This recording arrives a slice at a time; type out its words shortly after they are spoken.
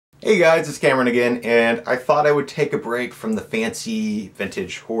Hey guys, it's Cameron again, and I thought I would take a break from the fancy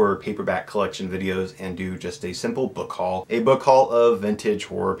vintage horror paperback collection videos and do just a simple book haul. A book haul of vintage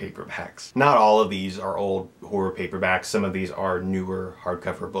horror paperbacks. Not all of these are old horror paperbacks, some of these are newer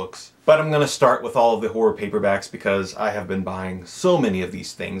hardcover books. But I'm going to start with all of the horror paperbacks because I have been buying so many of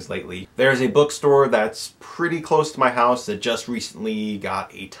these things lately. There's a bookstore that's pretty close to my house that just recently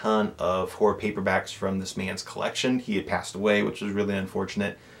got a ton of horror paperbacks from this man's collection. He had passed away, which was really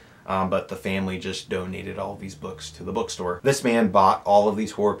unfortunate. But the family just donated all these books to the bookstore. This man bought all of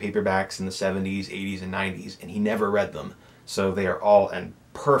these horror paperbacks in the 70s, 80s, and 90s, and he never read them. So they are all in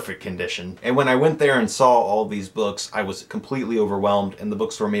perfect condition. And when I went there and saw all these books, I was completely overwhelmed, and the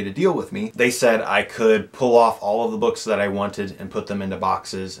bookstore made a deal with me. They said I could pull off all of the books that I wanted and put them into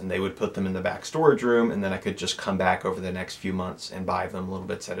boxes, and they would put them in the back storage room, and then I could just come back over the next few months and buy them little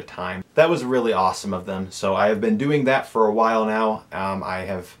bits at a time. That was really awesome of them. So I have been doing that for a while now. I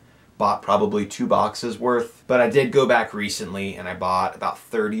have bought probably 2 boxes worth, but I did go back recently and I bought about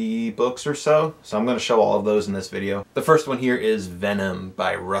 30 books or so. So I'm going to show all of those in this video. The first one here is Venom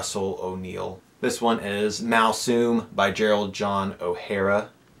by Russell O'Neill. This one is Malsum by Gerald John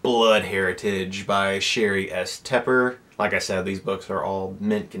O'Hara. Blood Heritage by Sherry S. Tepper. Like I said, these books are all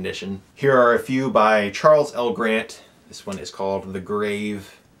mint condition. Here are a few by Charles L. Grant. This one is called The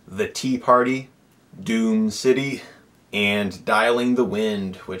Grave, The Tea Party, Doom City, and Dialing the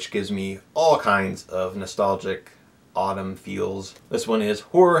Wind, which gives me all kinds of nostalgic autumn feels. This one is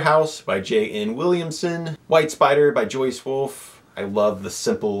Horror House by J.N. Williamson. White Spider by Joyce Wolfe. I love the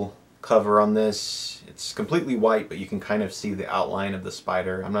simple cover on this. It's completely white, but you can kind of see the outline of the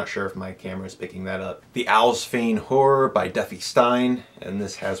spider. I'm not sure if my camera is picking that up. The Owl's Fane Horror by Duffy Stein, and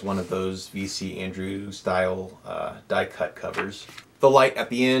this has one of those V.C. Andrews style die-cut covers. The Light at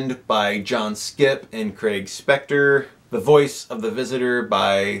the End by John Skipp and Craig Spector. The Voice of the Visitor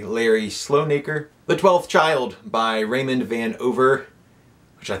by Larry Sloanaker. The 12th Child by Raymond Van Over,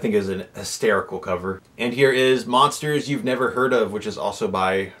 which I think is an hysterical cover. And here is Monsters You've Never Heard Of, which is also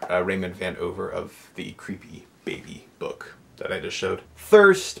by Raymond Van Over of the Creepy Baby book that I just showed.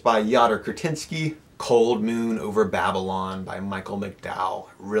 Thirst by Yodor Kretinsky. Cold Moon Over Babylon by Michael McDowell.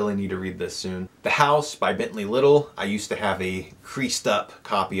 Really need to read this soon. The House by Bentley Little. I used to have a creased up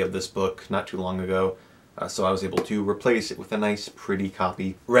copy of this book not too long ago. So I was able to replace it with a nice pretty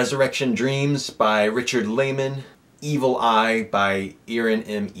copy. Resurrection Dreams by Richard Lehman. Evil Eye by Erin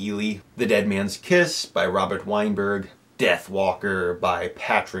M. Ely. The Dead Man's Kiss by Robert Weinberg. Death Walker by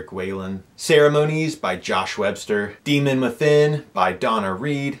Patrick Whalen. Ceremonies by Josh Webster. Demon Within by Donna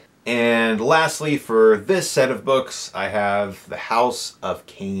Reed. And lastly, for this set of books, I have The House of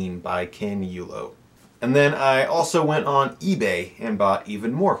Cain by Ken Yulo. And then I also went on eBay and bought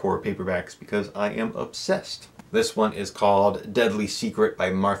even more horror paperbacks because I am obsessed. This one is called Deadly Secret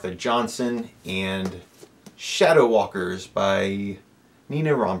by Martha Johnson and Shadow Walkers by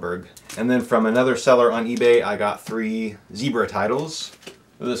Nina Romberg. And then from another seller on eBay, I got 3 zebra titles.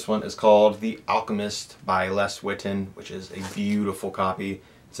 This one is called The Alchemist by Les Witten, which is a beautiful copy.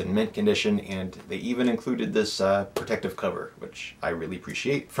 It's in mint condition, and they even included this protective cover, which I really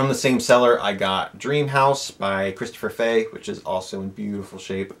appreciate. From the same seller, I got Dream House by Christopher Fay, which is also in beautiful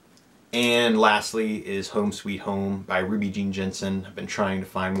shape. And lastly is Home Sweet Home by Ruby Jean Jensen. I've been trying to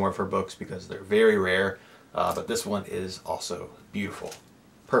find more of her books because they're very rare, but this one is also beautiful.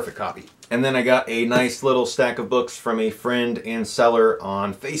 Perfect copy. And then I got a nice little stack of books from a friend and seller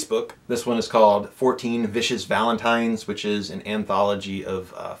on Facebook. This one is called 14 Vicious Valentines, which is an anthology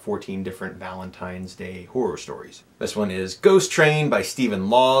of 14 different Valentine's Day horror stories. This one is Ghost Train by Stephen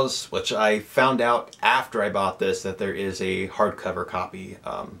Laws, which I found out after I bought this that there is a hardcover copy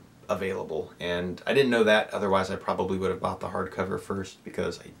available. And I didn't know that, otherwise I probably would have bought the hardcover first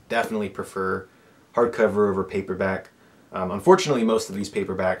because I definitely prefer hardcover over paperback. Unfortunately, most of these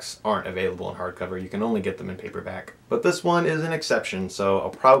paperbacks aren't available in hardcover. You can only get them in paperback. But this one is an exception, so I'll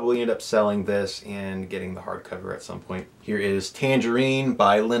probably end up selling this and getting the hardcover at some point. Here is Tangerine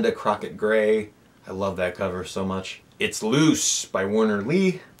by Linda Crockett Gray. I love that cover so much. It's Loose by Warner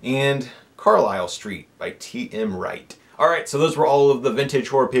Lee. And Carlisle Street by T.M. Wright. Alright, so those were all of the vintage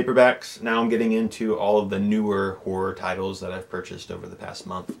horror paperbacks. Now I'm getting into all of the newer horror titles that I've purchased over the past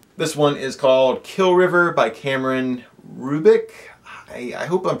month. This one is called Kill River by Cameron Rubik. I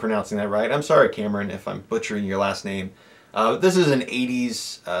hope I'm pronouncing that right. I'm sorry, Cameron, if I'm butchering your last name. This is an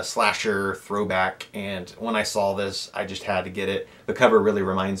 80s slasher throwback, and when I saw this, I just had to get it. The cover really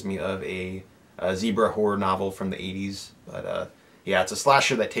reminds me of a zebra horror novel from the 80s. But yeah, it's a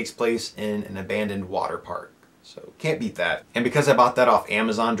slasher that takes place in an abandoned water park. So can't beat that. And because I bought that off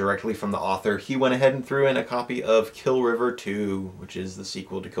Amazon directly from the author, he went ahead and threw in a copy of Kill River 2, which is the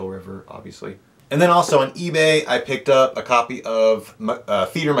sequel to Kill River, obviously. And then also on eBay, I picked up a copy of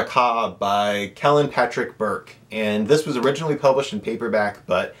Theater Macabre by Kellen Patrick Burke. And this was originally published in paperback,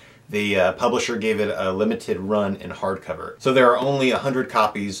 but the publisher gave it a limited run in hardcover. So there are only 100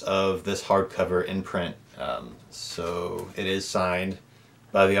 copies of this hardcover in print. So it is signed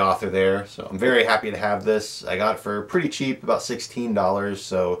by the author there. So I'm very happy to have this. I got it for pretty cheap, about $16.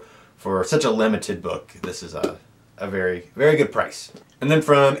 So for such a limited book, this is a very, very good price. And then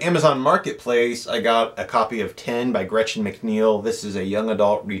from Amazon Marketplace, I got a copy of 10 by Gretchen McNeil. This is a young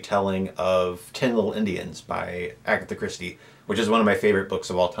adult retelling of 10 Little Indians by Agatha Christie, which is one of my favorite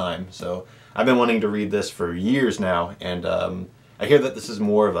books of all time. So I've been wanting to read this for years now, and I hear that this is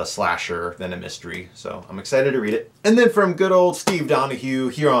more of a slasher than a mystery, so I'm excited to read it. And then from good old Steve Donahue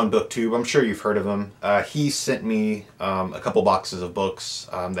here on BookTube, I'm sure you've heard of him. He sent me a couple boxes of books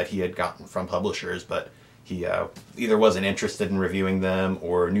that he had gotten from publishers, but he either wasn't interested in reviewing them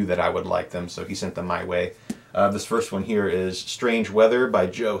or knew that I would like them, so he sent them my way. This first one here is Strange Weather by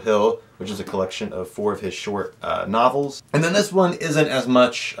Joe Hill, which is a collection of 4 of his short novels. And then this one isn't as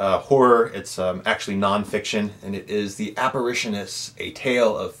much horror, it's actually nonfiction, and it is The Apparitionists, A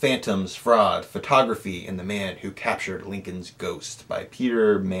Tale of Phantoms, Fraud, Photography, and the Man Who Captured Lincoln's Ghost by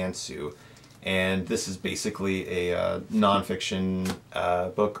Peter Mansu. And this is basically a nonfiction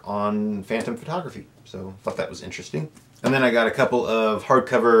book on phantom photography, so I thought that was interesting. And then I got a couple of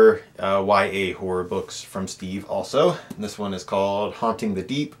hardcover YA horror books from Steve also. And this one is called Haunting the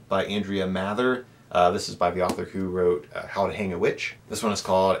Deep by Andrea Mather. This is by the author who wrote How to Hang a Witch. This one is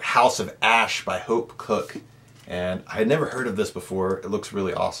called House of Ash by Hope Cook. And I had never heard of this before. It looks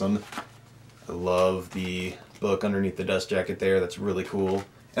really awesome. I love the book underneath the dust jacket there. That's really cool.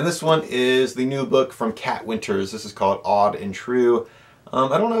 And this one is the new book from Kat Winters. This is called Odd and True.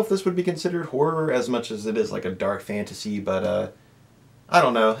 I don't know if this would be considered horror as much as it is like a dark fantasy, but I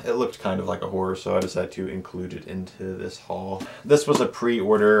don't know. It looked kind of like a horror, so I decided to include it into this haul. This was a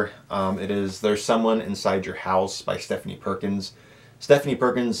pre-order. It is There's Someone Inside Your House by Stephanie Perkins. Stephanie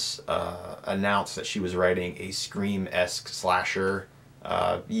Perkins announced that she was writing a Scream-esque slasher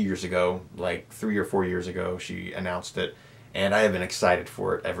years ago, like 3 or 4 years ago. She announced it, and I have been excited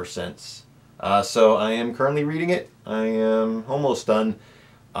for it ever since. So I am currently reading it. I am almost done.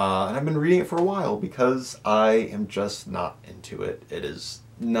 And I've been reading it for a while because I am just not into it. It is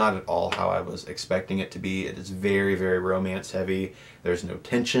not at all how I was expecting it to be. It is very, very romance heavy. There's no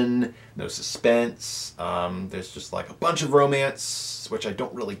tension, no suspense. There's just like a bunch of romance, which I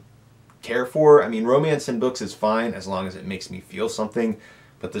don't really care for. I mean, romance in books is fine as long as it makes me feel something,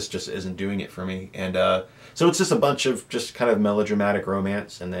 but this just isn't doing it for me. And so it's just a bunch of just kind of melodramatic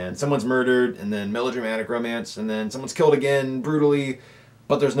romance, and then someone's murdered, and then melodramatic romance, and then someone's killed again brutally,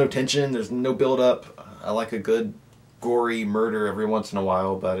 but there's no tension, there's no build-up. I like a good gory murder every once in a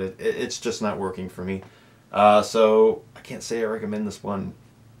while, but it's just not working for me. So I can't say I recommend this one.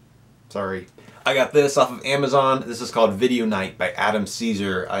 Sorry. I got this off of Amazon. This is called Video Night by Adam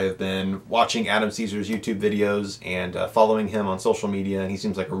Caesar. I have been watching Adam Caesar's YouTube videos and following him on social media, and he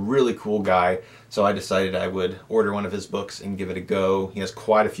seems like a really cool guy. So I decided I would order one of his books and give it a go. He has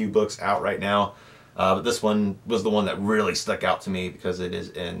quite a few books out right now, but this one was the one that really stuck out to me because it is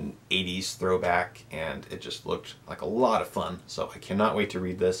an 80s throwback and it just looked like a lot of fun. So I cannot wait to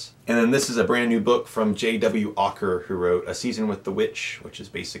read this. And then this is a brand new book from J.W. Auker, who wrote A Season with the Witch, which is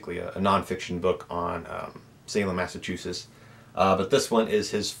basically a nonfiction book on Salem, Massachusetts. But this one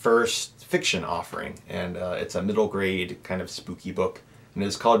is his first fiction offering, and it's a middle grade kind of spooky book. And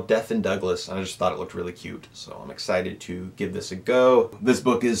it's called Death in Douglas, and I just thought it looked really cute. So I'm excited to give this a go. This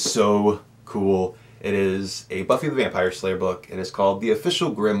book is so cool. It is a Buffy the Vampire Slayer book. It is called The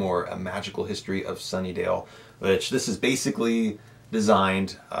Official Grimoire, A Magical History of Sunnydale, which this is basically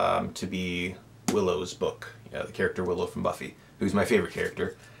designed to be Willow's book. The character Willow from Buffy, who's my favorite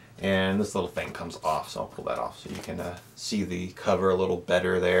character. And this little thing comes off, so I'll pull that off so you can see the cover a little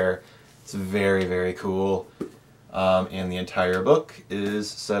better there. It's very, very cool. And the entire book is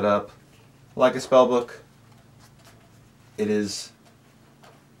set up like a spell book. It is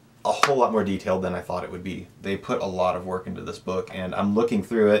a whole lot more detailed than I thought it would be. They put a lot of work into this book, and I'm looking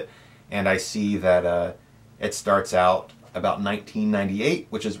through it and I see that it starts out about 1998,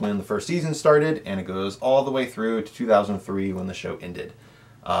 which is when the first season started, and it goes all the way through to 2003 when the show ended.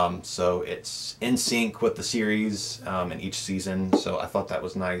 So it's in sync with the series and each season, so I thought that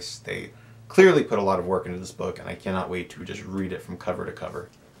was nice. They clearly put a lot of work into this book, and I cannot wait to just read it from cover to cover.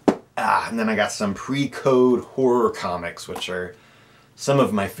 And then I got some pre-code horror comics, which are some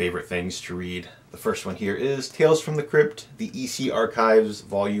of my favorite things to read. The first one here is Tales from the Crypt, the EC Archives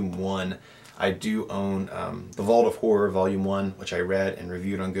Volume 1. I do own The Vault of Horror Volume 1, which I read and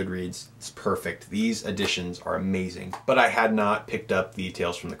reviewed on Goodreads. It's perfect. These editions are amazing. But I had not picked up the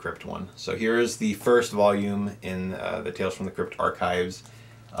Tales from the Crypt one. So here is the first volume in the Tales from the Crypt Archives.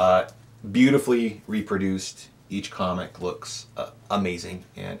 Beautifully reproduced. Each comic looks amazing,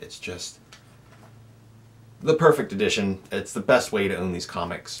 and it's just the perfect edition. It's the best way to own these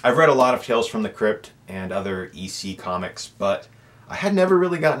comics. I've read a lot of Tales from the Crypt and other EC comics, but I had never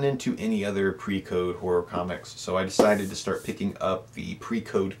really gotten into any other pre-code horror comics, so I decided to start picking up the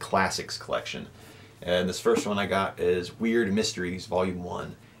pre-code classics collection. And this first one I got is Weird Mysteries Volume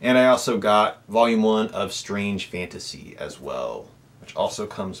 1. And I also got Volume 1 of Strange Fantasy as well, which also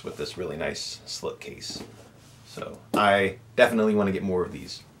comes with this really nice slipcase. So I definitely want to get more of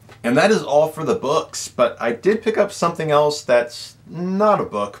these. And that is all for the books, but I did pick up something else that's not a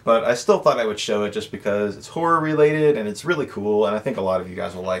book, but I still thought I would show it just because it's horror related and it's really cool, and I think a lot of you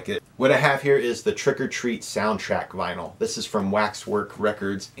guys will like it. What I have here is the Trick or Treat soundtrack vinyl. This is from Waxwork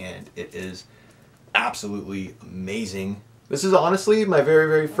Records, and it is absolutely amazing. This is honestly my very,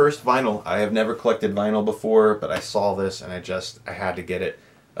 very first vinyl. I have never collected vinyl before, but I saw this and I had to get it.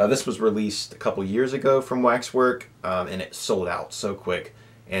 This was released a couple years ago from Waxwork, and it sold out so quick.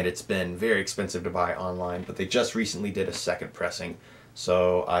 And it's been very expensive to buy online, but they just recently did a second pressing.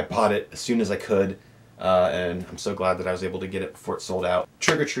 So I bought it as soon as I could, and I'm so glad that I was able to get it before it sold out.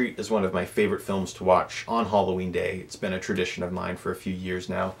 Trick or Treat is one of my favorite films to watch on Halloween Day. It's been a tradition of mine for a few years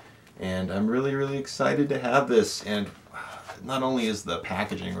now, and I'm really, really excited to have this. And not only is the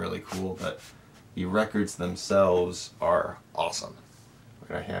packaging really cool, but the records themselves are awesome.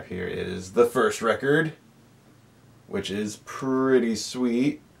 What I have here is the first record, which is pretty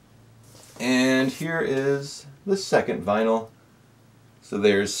sweet. And here is the second vinyl. So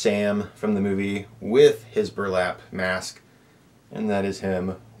there's Sam from the movie with his burlap mask, and that is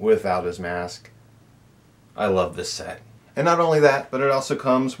him without his mask. I love this set. And not only that, but it also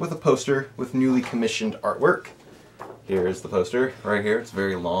comes with a poster with newly commissioned artwork. Here's the poster right here. It's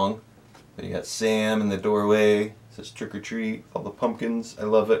very long. But you got Sam in the doorway. It says Trick or Treat, all the pumpkins. I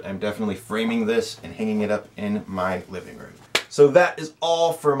love it. I'm definitely framing this and hanging it up in my living room. So that is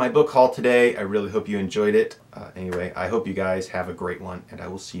all for my book haul today. I really hope you enjoyed it. Anyway, I hope you guys have a great one, and I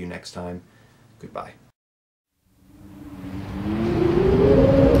will see you next time. Goodbye.